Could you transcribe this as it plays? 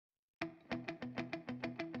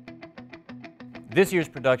This year's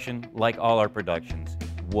production, like all our productions,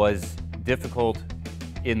 was difficult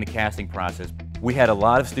in the casting process. We had a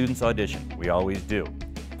lot of students audition. We always do.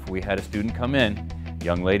 We had a student come in, a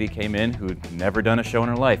young lady came in who had never done a show in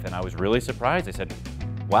her life, and I was really surprised. I said,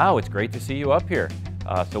 wow, it's great to see you up here.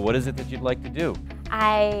 So what is it that you'd like to do?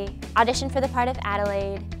 I auditioned for the part of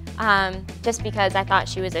Adelaide just because I thought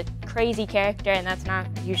she was a crazy character, and that's not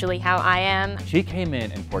usually how I am. She came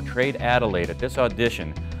in and portrayed Adelaide at this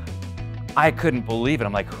audition. I couldn't believe it.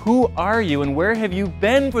 I'm like, who are you and where have you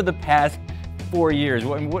been for the past 4 years?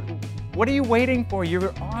 What are you waiting for?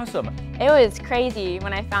 You're awesome. It was crazy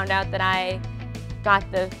when I found out that I got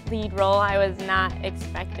the lead role. I was not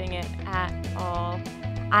expecting it at all.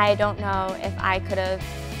 I don't know if I could have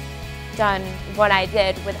done what I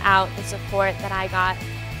did without the support that I got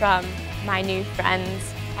from my new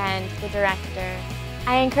friends and the director.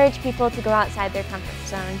 I encourage people to go outside their comfort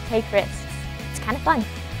zone, take risks. It's kind of fun.